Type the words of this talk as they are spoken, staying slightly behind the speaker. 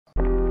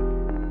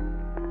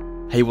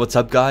Hey, what's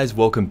up guys?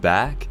 Welcome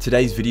back.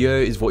 Today's video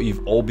is what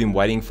you've all been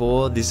waiting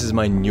for. This is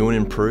my new and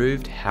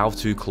improved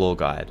how-to claw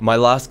guide. My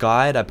last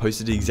guide I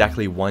posted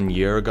exactly 1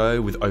 year ago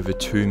with over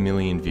 2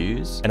 million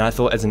views. And I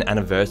thought as an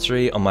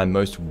anniversary on my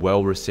most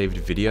well-received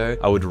video,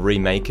 I would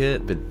remake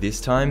it, but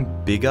this time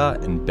bigger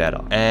and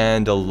better.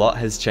 And a lot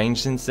has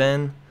changed since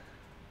then.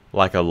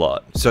 Like a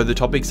lot. So the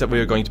topics that we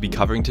are going to be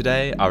covering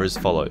today are as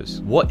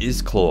follows. What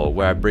is claw?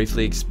 Where I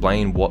briefly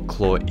explain what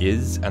claw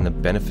is and the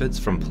benefits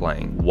from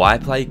playing. Why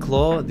play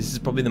claw? This is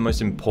probably the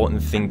most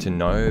important thing to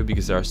know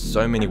because there are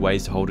so many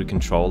ways to hold a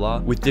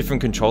controller with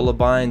different controller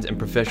binds and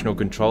professional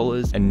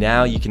controllers, and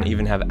now you can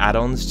even have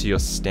add-ons to your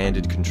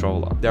standard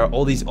controller. There are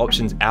all these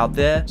options out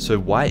there, so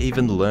why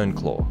even learn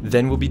claw?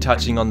 Then we'll be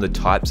touching on the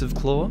types of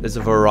claw. There's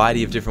a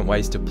variety of different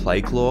ways to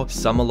play claw,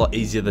 some a lot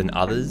easier than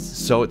others,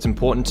 so it's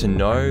important to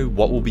know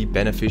what will be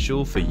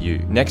beneficial for you.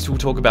 Next, we'll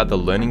talk about the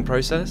learning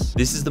process.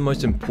 This is the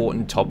most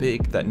important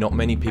topic that not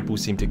many people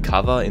seem to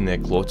cover in their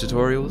claw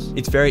tutorials.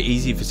 It's very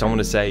easy for someone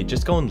to say,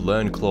 just go and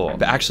learn claw,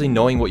 but actually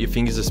knowing what your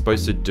fingers are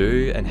supposed to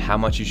do and how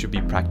much you should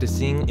be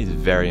practicing is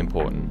very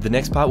important. The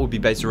next part will be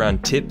based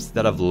around tips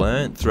that I've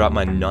learned throughout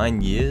my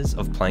 9 years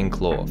of playing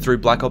claw. Through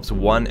Black Ops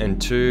 1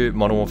 and 2,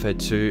 Modern Warfare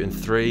 2 and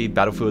 3,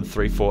 Battlefield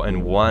 3, 4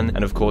 and 1,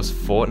 and of course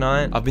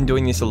Fortnite. I've been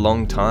doing this a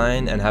long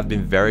time and have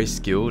been very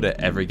skilled at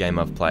every game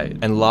I've played.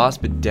 And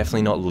last but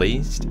definitely not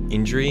least,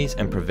 injuries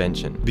and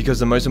prevention. Because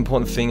the most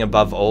important thing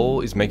above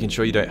all is making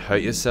sure you don't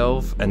hurt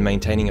yourself and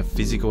maintaining a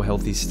physical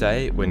healthy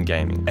state when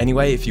gaming.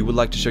 Anyway, if you would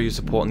like to show your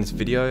support in this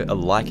video, a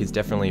like is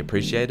definitely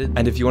appreciated.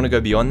 And if you want to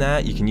go beyond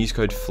that, you can use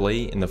code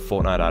Flea in the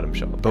Fortnite item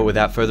shop. But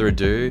without further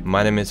ado,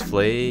 my name is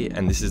Flea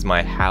and this is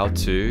my how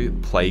to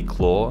play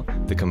claw,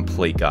 the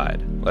complete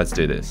guide. Let's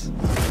do this.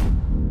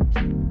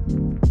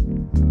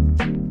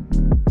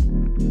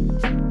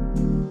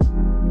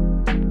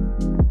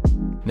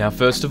 Now,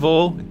 first of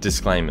all,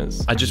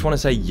 disclaimers. I just want to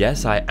say,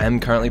 yes, I am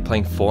currently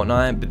playing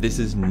Fortnite, but this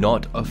is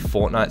not a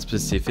Fortnite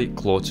specific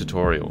claw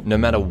tutorial. No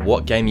matter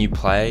what game you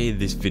play,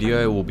 this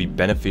video will be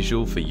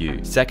beneficial for you.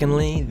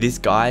 Secondly, this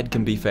guide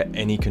can be for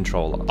any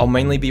controller. I'll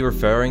mainly be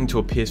referring to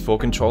a PS4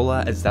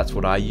 controller as that's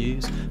what I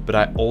use, but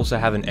I also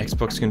have an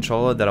Xbox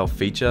controller that I'll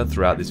feature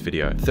throughout this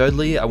video.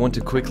 Thirdly, I want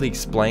to quickly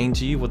explain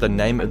to you what the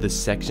name of the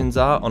sections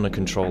are on a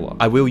controller.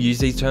 I will use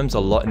these terms a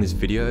lot in this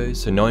video,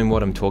 so knowing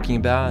what I'm talking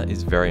about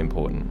is very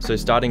important. So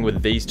starting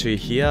with these two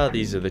here,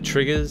 these are the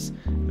triggers,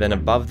 then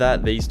above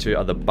that these two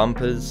are the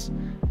bumpers,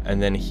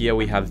 and then here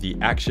we have the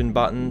action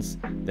buttons,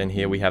 then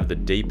here we have the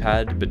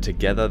D-pad, but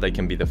together they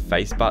can be the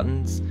face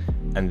buttons,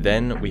 and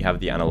then we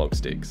have the analog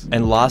sticks.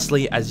 And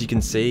lastly, as you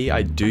can see,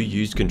 I do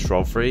use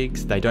Control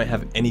Freaks. They don't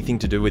have anything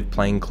to do with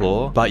playing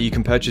claw, but you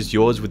can purchase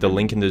yours with the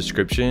link in the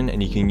description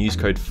and you can use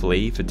code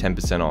Flea for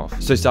 10%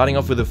 off. So starting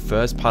off with the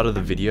first part of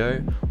the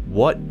video,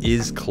 what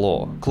is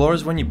claw? Claw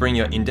is when you bring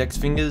your index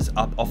fingers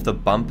up off the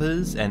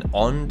bumpers and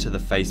on to the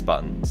face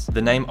buttons.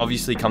 The name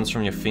obviously comes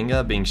from your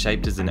finger being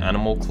shaped as an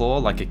animal claw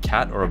like a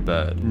cat or a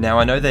bird. Now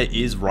I know there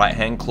is right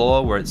hand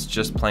claw where it's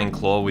just plain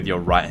claw with your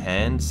right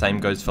hand, same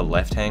goes for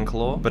left hand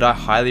claw, but I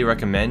highly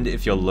recommend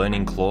if you're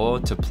learning claw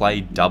to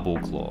play double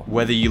claw.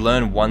 Whether you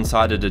learn one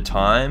side at a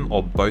time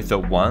or both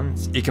at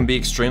once, it can be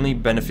extremely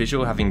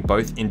beneficial having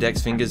both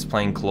index fingers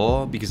playing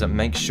claw because it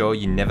makes sure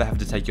you never have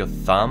to take your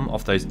thumb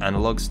off those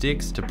analog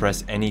sticks to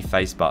press any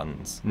face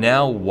buttons.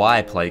 Now,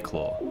 why play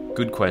claw?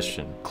 Good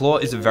question. Claw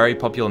is a very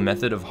popular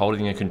method of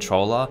holding a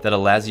controller that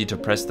allows you to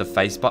press the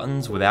face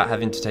buttons without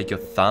having to take your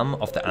thumb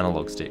off the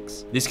analog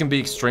sticks. This can be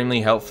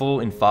extremely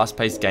helpful in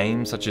fast-paced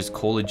games such as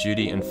Call of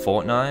Duty and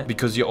Fortnite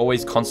because you're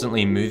always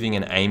constantly moving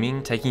and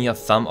aiming. Taking your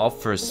thumb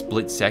off for a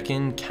split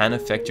second can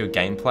affect your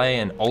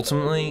gameplay and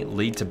ultimately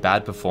lead to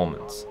bad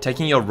performance.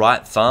 Taking your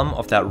right thumb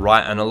off that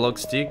right analog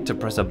stick to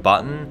press a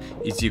button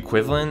is the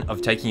equivalent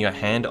of taking your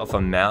hand off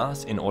a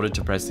mouse in order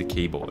to press the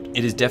keyboard.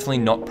 It is definitely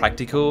not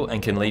practical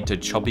and can lead to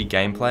choppy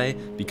gameplay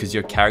because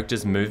your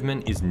character's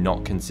movement is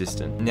not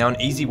consistent. Now, an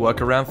easy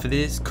workaround for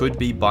this could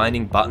be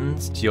binding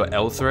buttons to your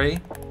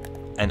L3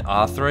 and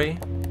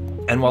R3.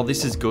 And while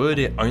this is good,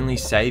 it only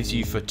saves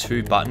you for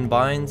 2 button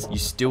binds, you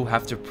still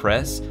have to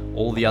press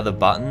all the other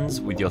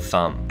buttons with your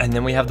thumb. And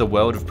then we have the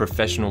world of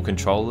professional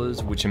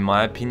controllers, which in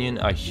my opinion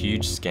are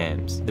huge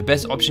scams. The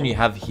best option you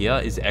have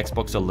here is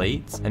Xbox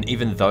Elites, and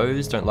even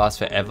those don't last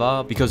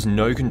forever because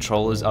no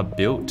controllers are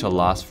built to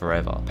last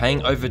forever.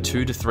 Paying over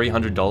 $200 to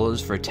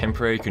 $300 for a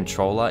temporary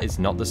controller is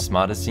not the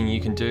smartest thing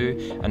you can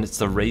do, and it's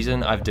the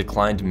reason I've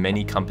declined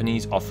many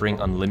companies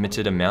offering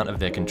unlimited amount of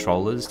their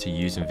controllers to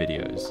use in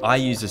videos. I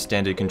use a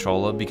standard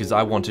controller because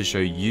I want to show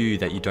you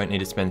that you don't need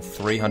to spend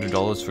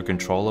 $300 for a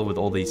controller with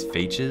all these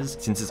features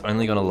since it's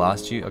only going to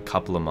last you a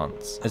couple of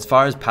months. As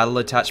far as paddle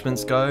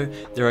attachments go,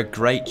 they're a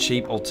great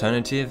cheap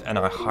alternative and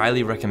I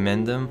highly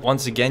recommend them.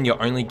 Once again, you're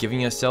only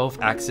giving yourself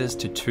access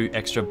to 2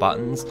 extra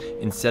buttons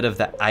instead of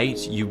the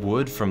 8 you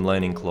would from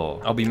learning claw.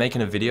 I'll be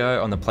making a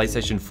video on the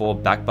PlayStation 4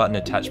 back button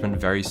attachment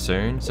very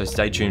soon, so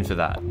stay tuned for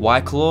that.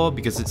 Why claw?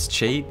 Because it's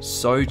cheap,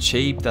 so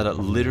cheap that it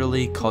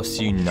literally costs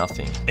you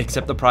nothing,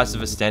 except the price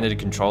of a standard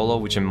controller,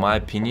 which in my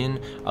opinion,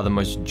 are the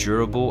most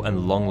durable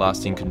and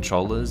long-lasting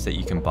controllers that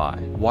you can buy.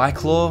 Why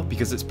claw?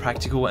 Because it's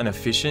practical and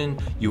efficient.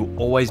 You'll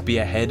always be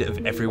ahead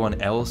of everyone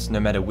else no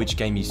matter which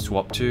game you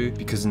swap to,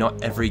 because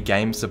not every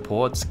game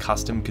supports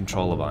custom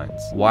controller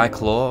binds. Why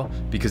claw?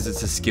 Because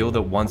it's a skill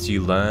that once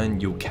you learn,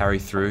 you'll carry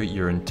through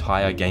your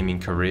entire gaming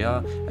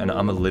career, and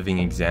I'm a living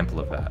example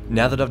of that.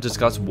 Now that I've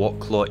discussed what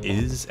claw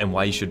is and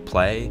why you should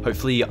play,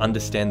 hopefully you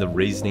understand the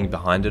reasoning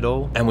behind it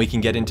all, and we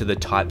can get into the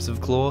types of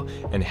claw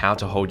and how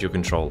to hold your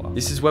controller.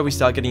 This is where we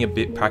start getting a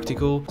bit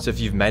practical, so if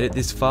you've made it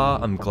this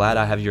far, I'm glad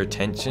I have your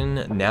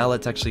attention. Now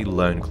let's actually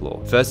learn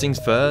claw. First things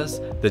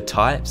first, the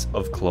types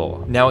of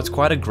claw. Now it's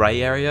quite a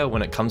grey area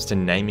when it comes to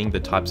naming the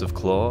types of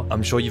claw.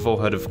 I'm sure you've all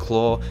heard of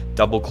claw,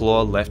 double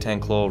claw, left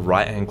hand claw,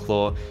 right hand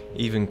claw,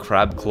 even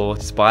crab claw,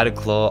 spider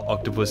claw,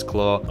 octopus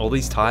claw. All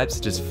these types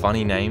are just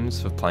funny names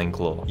for playing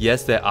claw.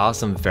 Yes, there are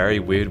some very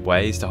weird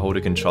ways to hold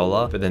a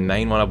controller, but the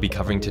main one I'll be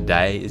covering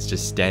today is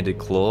just standard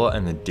claw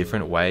and the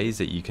different ways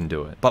that you can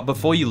do it. But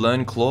before you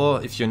learn claw,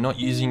 if you're not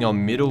using your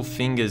middle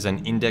fingers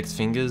and index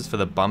fingers for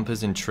the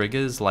bumpers and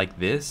triggers like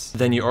this,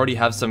 then you already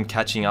have some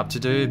catching up to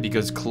do,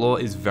 because claw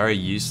is very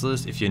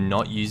useless if you're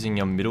not using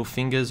your middle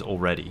fingers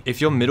already.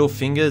 If your middle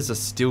fingers are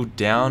still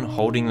down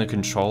holding the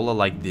controller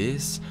like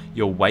this,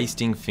 you're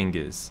wasting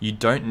fingers. You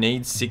don't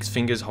need 6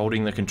 fingers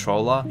holding the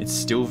controller. It's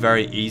still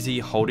very easy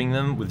holding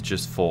them with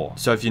just 4.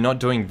 So if you're not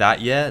doing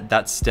that yet,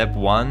 that's step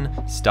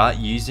 1. Start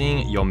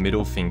using your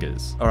middle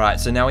fingers. Alright,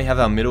 so now we have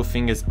our middle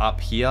fingers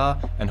up here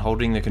and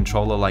holding the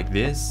controller like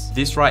this.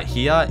 This right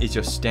here is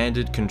your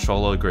standard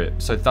controller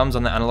grip. So thumbs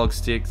on the analog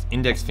sticks,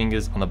 index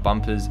fingers on the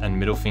bumpers, and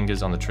middle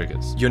fingers on the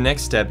triggers. Your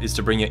next step is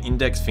to bring your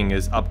index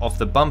fingers up off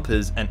the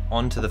bumpers and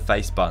onto the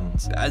face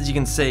buttons. As you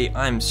can see,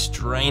 I'm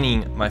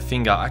straining my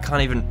finger. I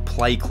can't even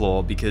play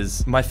claw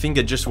because my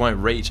finger just won't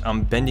reach.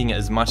 I'm bending it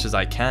as much as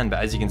I can, but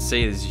as you can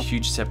see, there's a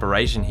huge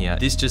separation here.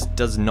 This just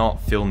does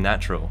not feel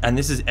natural. And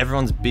this is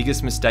everyone's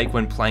biggest mistake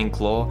when playing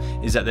claw,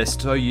 is that they're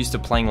so used to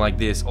playing like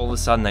this, all of a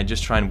sudden they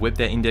just try and whip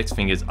their index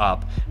fingers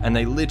up, and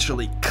they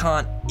literally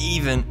can't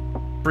even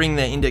bring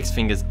their index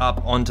fingers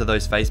up onto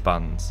those face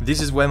buttons. This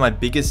is where my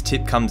biggest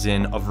tip comes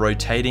in, of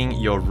rotating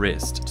your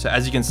wrist. So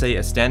as you can see,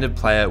 a standard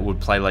player would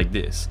play like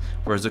this,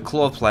 whereas a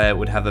claw player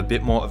would have a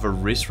bit more of a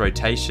wrist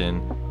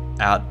rotation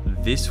out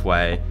this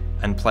way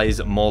and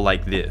plays more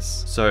like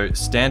this. So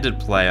standard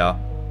player,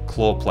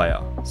 claw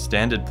player,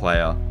 standard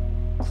player,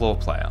 claw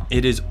player.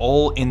 It is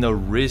all in the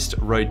wrist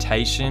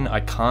rotation. I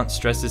can't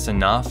stress this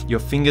enough. Your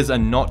fingers are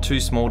not too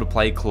small to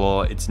play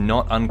claw. It's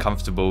not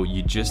uncomfortable.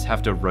 You just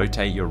have to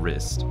rotate your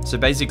wrist. So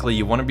basically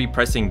you want to be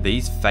pressing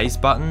these face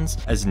buttons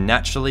as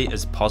naturally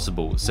as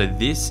possible. So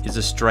this is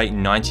a straight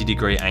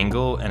 90-degree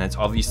angle, and it's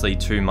obviously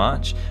too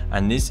much.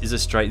 And this is a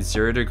straight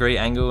 0-degree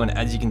angle, and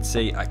as you can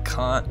see, I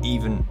can't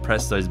even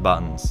press those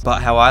buttons.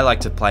 But how I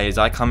like to play is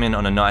I come in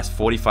on a nice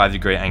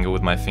 45-degree angle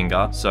with my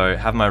finger. So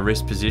have my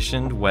wrist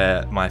positioned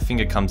where my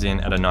finger comes in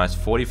at a nice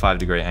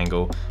 45-degree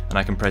angle, and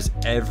I can press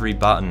every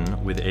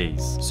button with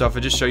ease. So if I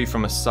just show you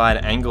from a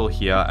side angle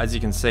here, as you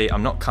can see,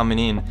 I'm not coming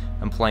in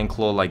and playing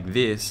claw like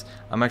this.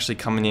 I'm actually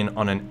coming in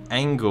on an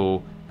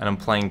angle and I'm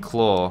playing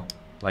claw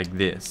like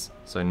this.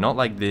 So not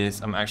like this,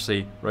 I'm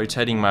actually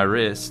rotating my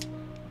wrist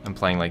and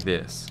playing like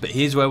this. But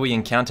here's where we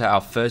encounter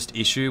our first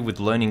issue with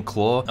learning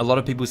claw. A lot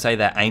of people say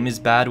their aim is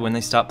bad when they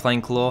start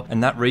playing claw,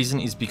 and that reason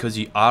is because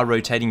you are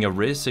rotating your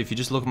wrist. So if you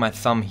just look at my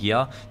thumb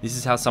here, this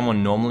is how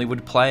someone normally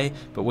would play,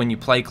 but when you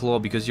play claw,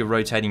 because you're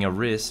rotating your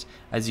wrist,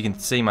 as you can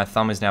see, my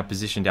thumb is now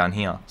positioned down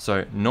here.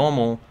 So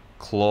normal,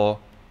 claw,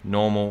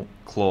 normal,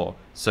 claw.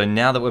 So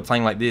now that we're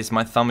playing like this,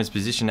 my thumb is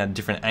positioned at a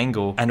different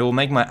angle, and it will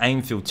make my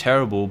aim feel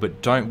terrible,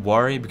 but don't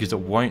worry, because it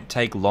won't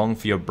take long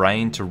for your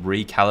brain to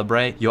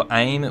recalibrate your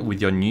aim with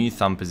your new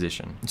thumb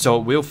position. So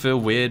it will feel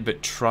weird,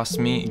 but trust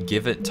me,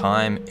 give it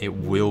time, it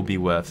will be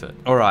worth it.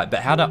 Alright,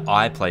 but how do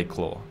I play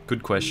claw?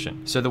 Good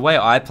question. So the way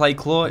I play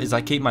claw is I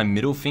keep my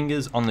middle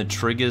fingers on the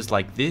triggers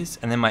like this,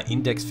 and then my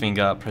index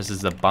finger presses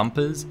the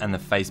bumpers and the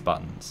face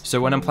buttons. So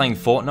when I'm playing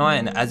Fortnite,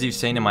 and as you've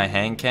seen in my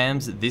hand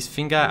cams, this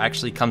finger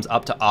actually comes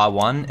up to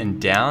R1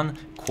 and down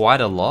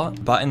quite a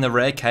lot, but in the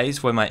rare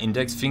case where my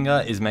index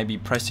finger is maybe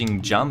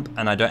pressing jump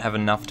and I don't have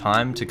enough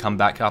time to come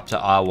back up to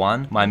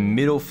R1, my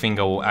middle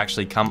finger will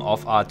actually come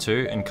off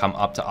R2 and come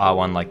up to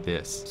R1 like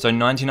this. So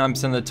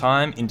 99% of the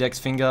time, index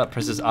finger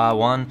presses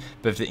R1,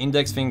 but if the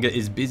index finger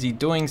is busy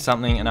doing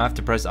something and I have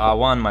to press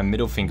R1, my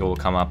middle finger will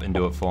come up and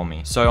do it for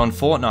me. So on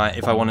Fortnite,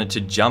 if I wanted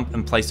to jump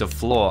and place a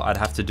floor, I'd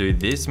have to do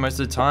this most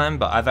of the time,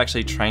 but I've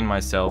actually trained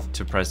myself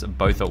to press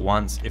both at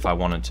once if I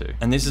wanted to.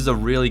 And this is a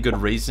really good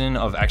reason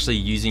of actually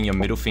using your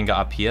middle finger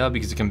up here,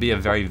 because it can be a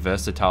very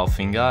versatile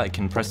finger. It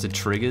can press the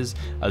triggers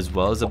as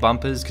well as the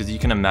bumpers, because you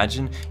can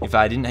imagine if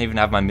I didn't even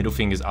have my middle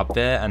fingers up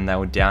there and they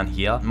were down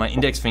here, my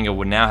index finger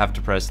would now have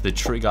to press the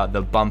trigger,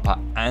 the bumper,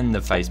 and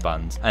the face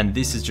buttons. And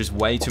this is just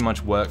way too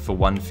much work for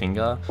one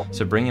finger.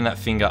 So bringing that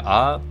finger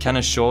up can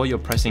assure you're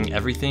pressing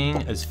everything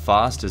as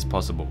fast as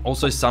possible.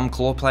 Also, some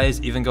claw players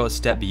even go a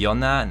step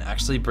beyond that and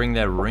actually bring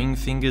their ring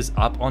fingers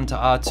up onto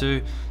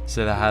R2,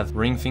 so they have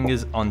ring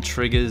fingers on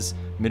triggers,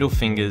 middle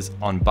fingers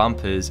on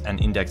bumpers, and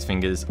index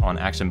fingers on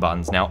action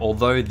buttons. Now,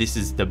 although this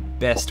is the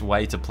best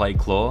way to play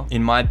claw,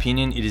 in my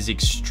opinion, it is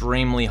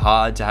extremely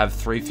hard to have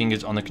 3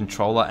 fingers on the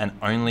controller and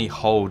only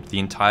hold the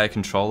entire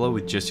controller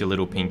with just your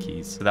little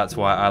pinkies. So that's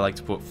why I like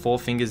to put 4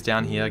 fingers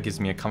down here, gives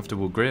me a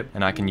comfortable grip,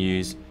 and I can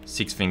use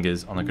 6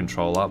 fingers on the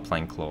controller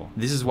playing claw.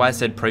 This is why I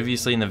said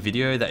previously in the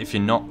video that if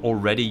you're not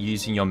already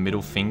using your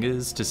middle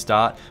fingers to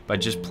start by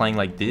just playing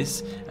like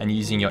this and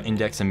using your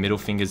index and middle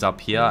fingers up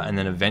here, and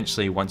then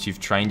eventually once you've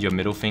trained your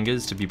middle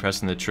fingers to be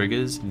pressing the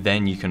triggers,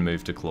 then you can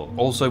move to claw.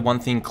 Also, one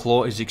thing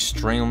claw is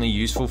extremely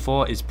useful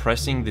for is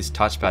pressing this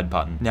touchpad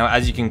button. Now,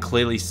 as you can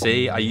clearly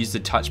see, I use the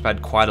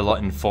touchpad quite a lot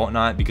in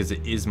Fortnite because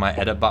it is my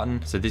edit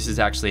button. So this is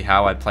actually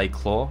how I play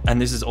claw. And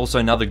this is also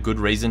another good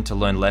reason to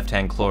learn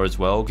left-hand claw as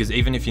well, because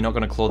even if you're not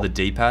going to claw the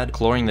D-pad,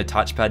 clawing the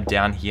touchpad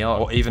down here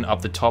or even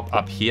up the top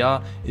up here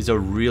is a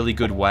really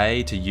good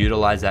way to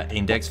utilize that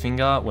index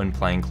finger when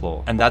playing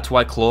claw. And that's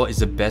why claw is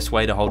the best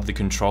way to hold the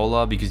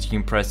controller, because you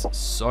can press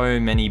so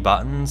many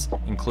buttons,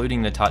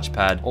 including the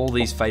touchpad, all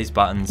these face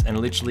buttons, and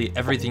literally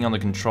everything on the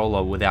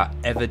controller without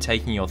ever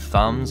taking your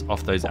thumbs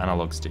off those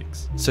analog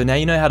sticks. So now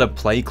you know how to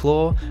play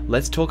claw,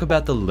 let's talk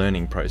about the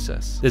learning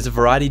process. There's a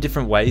variety of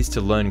different ways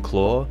to learn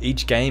claw.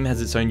 Each game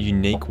has its own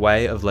unique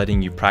way of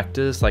letting you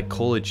practice. Like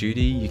Call of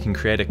Duty, you can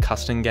create a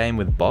custom game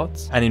with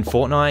bots, and in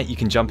Fortnite you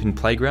can jump in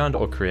playground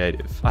or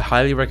creative. I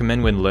highly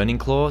recommend when learning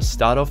claw,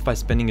 start off by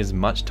spending as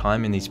much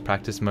time in these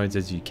practice modes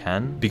as you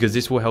can, because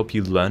this will help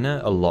you learn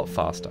it a lot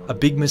faster. A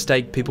big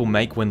mistake people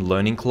make when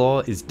learning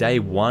claw is day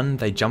one,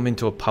 they jump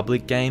into a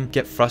public game,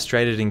 get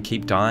frustrated and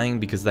keep dying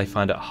because they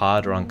find it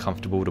hard or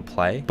uncomfortable to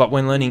play. But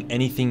when learning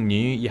anything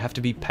new, you have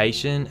to be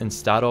patient and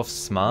start off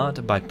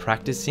smart by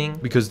practicing,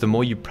 because the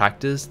more you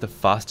practice, the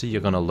faster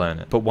you're going to learn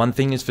it. But one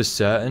thing is for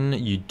certain,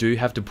 you do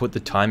have to put the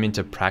time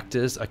into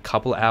practice, a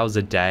couple hours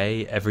a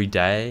day, every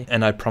day,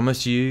 and I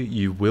promise you,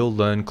 you will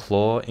learn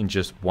claw in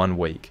just 1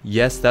 week.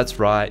 Yes, that's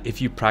right,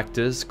 if you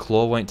practice,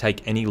 claw won't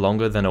take any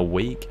longer than a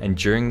week, and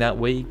during that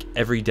week,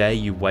 every day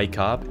you wake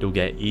up, it'll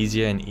get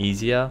easier and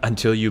easier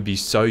until you'll be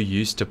so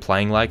used to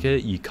playing like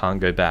it, you can't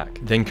go back.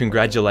 Then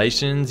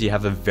congratulations, you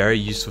have a very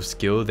useful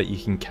skill that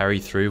you can carry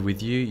through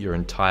with you your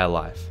entire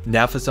life.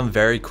 Now for some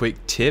very quick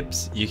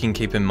tips you can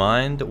keep in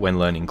mind when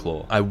learning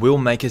claw. I will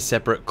make a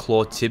separate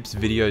claw tips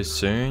video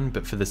soon,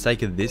 but for the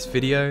sake of this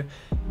video,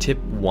 tip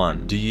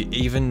 1, do you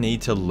even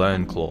need to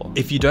learn claw?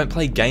 If you don't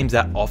play games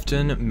that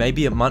often,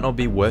 maybe it might not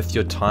be worth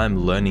your time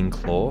learning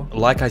claw.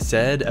 Like I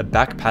said, a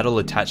back paddle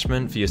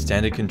attachment for your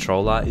standard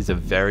controller is a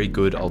very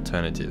good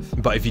alternative.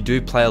 But if you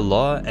do play a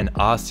lot and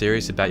are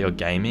serious about your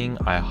gaming,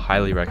 I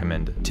highly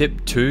recommend it.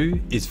 Tip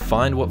 2 is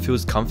find what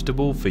feels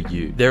comfortable for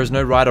you. There is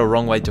no right or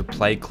wrong way to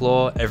play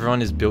claw,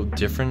 everyone is built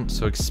different,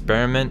 so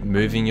experiment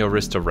moving your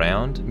wrist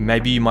around.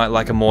 Maybe you might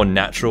like a more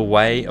natural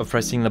way of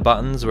pressing the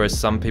buttons, whereas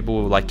some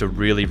people like to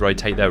really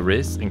rotate their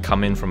wrist and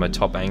come in from a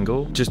top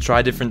angle. Just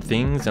try different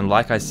things, and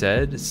like I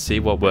said, see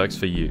what works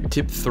for you.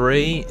 Tip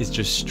 3 is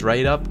just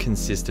straight up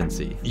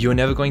consistency. You're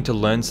never going to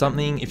learn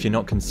something if you're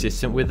not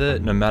consistent with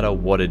it, no matter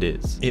what it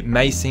is. It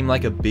may seem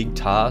like a big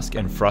task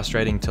and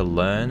frustrating to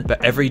learn,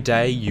 but every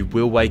day you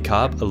will wake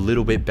up a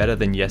little bit better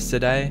than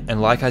yesterday,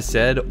 and like I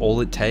said,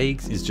 all it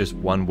takes is just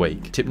 1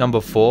 week. Tip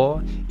number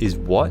 4 is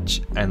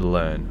watch and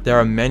learn. There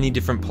are many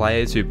different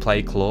players who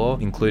play claw,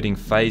 including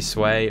Faye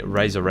Sway,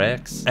 Razor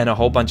X, and a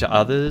whole bunch of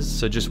others,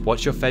 so just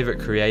watch your favorite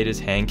creators'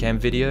 handcam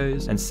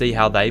videos and see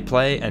how they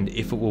play and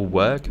if it will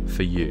work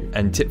for you.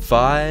 And tip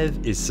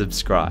 5 is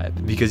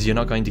subscribe, because you're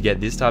not going to get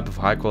this type of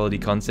high quality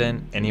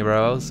content anywhere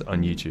else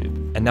on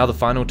YouTube. And now the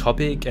final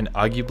topic, and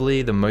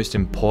arguably the most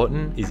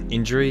important, is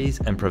injuries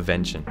and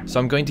prevention. So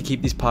I'm going to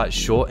keep this part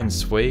short and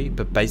sweet,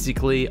 but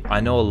basically I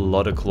know a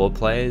lot of claw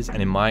players,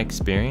 and in my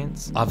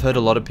experience, I've heard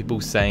a lot of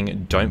people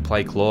saying don't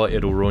play claw,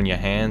 it'll ruin your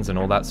hands and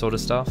all that sort of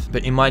stuff.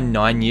 But in my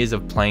 9 years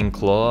of playing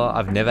claw,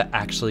 I've never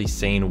actually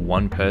seen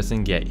one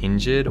person get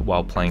injured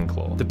while playing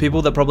claw. The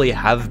people that probably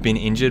have been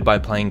injured by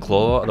playing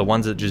claw are the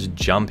ones that just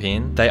jump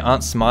in. They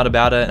aren't smart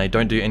about it, and they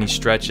don't do any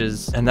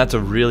stretches, and that's a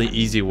really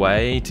easy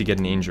way to get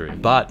an injury.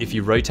 But if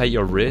you rotate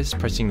your wrist,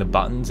 pressing the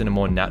buttons in a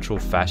more natural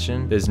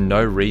fashion, there's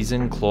no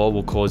reason claw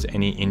will cause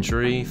any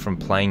injury from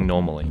playing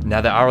normally.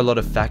 Now there are a lot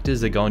of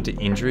factors that go into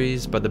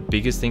injuries, but the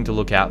biggest thing to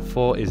look out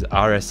for is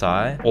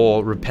RSI,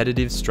 or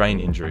repetitive strain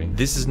injury.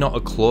 This is not a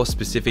claw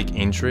specific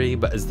injury,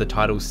 but as the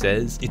title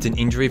says, it's an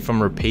injury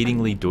from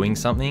repeatedly doing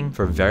something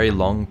for a very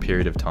long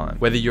period of time.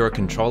 Whether you're a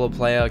controller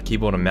player,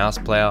 keyboard and mouse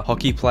player,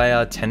 hockey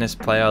player, tennis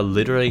player,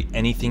 literally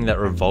anything that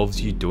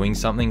revolves you doing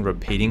something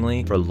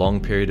repeatedly for a long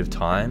period of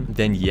time,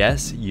 then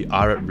yes, you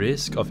are at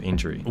risk of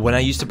injury. When I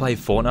used to play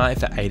Fortnite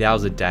for 8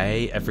 hours a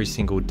day, every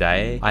single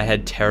day, I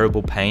had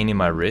terrible pain in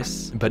my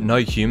wrists, but no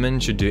human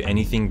should do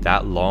anything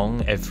that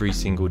long every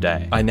single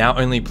day. I now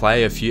only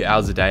play a few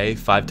hours a day,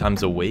 5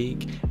 times a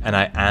week, and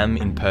I am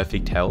in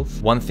perfect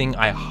health. One thing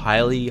I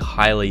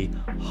highly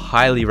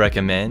highly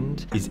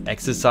recommend is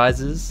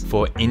exercises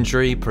for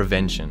injury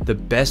prevention. The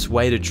best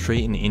way to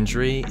treat an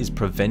injury is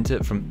prevent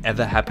it from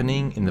ever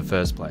happening in the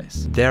first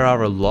place. There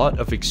are a lot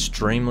of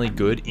extremely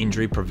good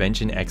injury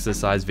prevention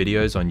exercise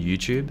videos on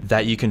YouTube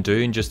that you can do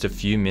in just a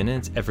few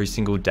minutes every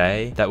single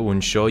day that will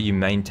ensure you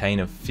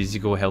maintain a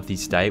physical healthy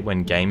state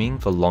when gaming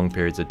for long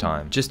periods of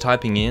time. Just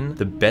typing in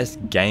the best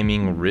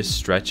gaming wrist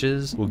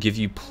stretches will give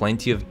you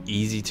plenty of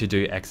easy to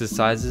do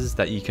exercises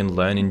that you can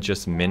learn in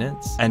just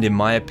minutes. And in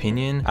my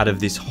opinion, out of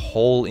this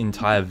whole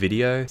entire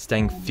video,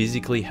 staying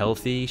physically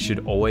healthy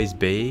should always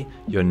be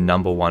your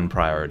 #1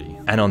 priority.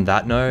 And on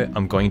that note,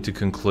 I'm going to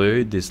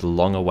conclude this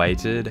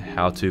long-awaited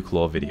how-to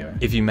claw video.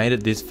 If you made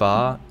it this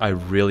far, I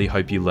really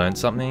hope you learned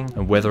something,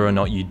 and whether or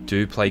not you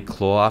do play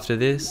claw after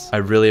this, I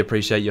really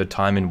appreciate your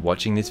time in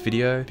watching this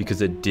video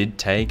because it did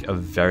take a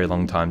very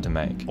long time to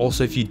make.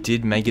 Also, if you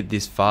did make it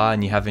this far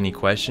and you have any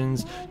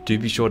questions, do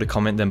be sure to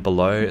comment them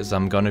below, as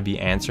I'm going to be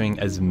answering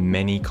as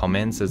many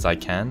comments as I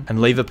can.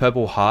 And leave a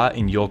purple heart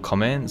in your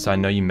comment so I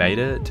know you made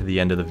it to the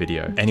end of the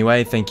video.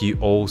 Anyway, thank you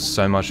all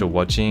so much for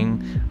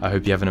watching. I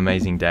hope you have an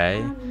amazing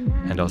day,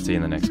 and I'll see you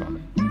in the next one.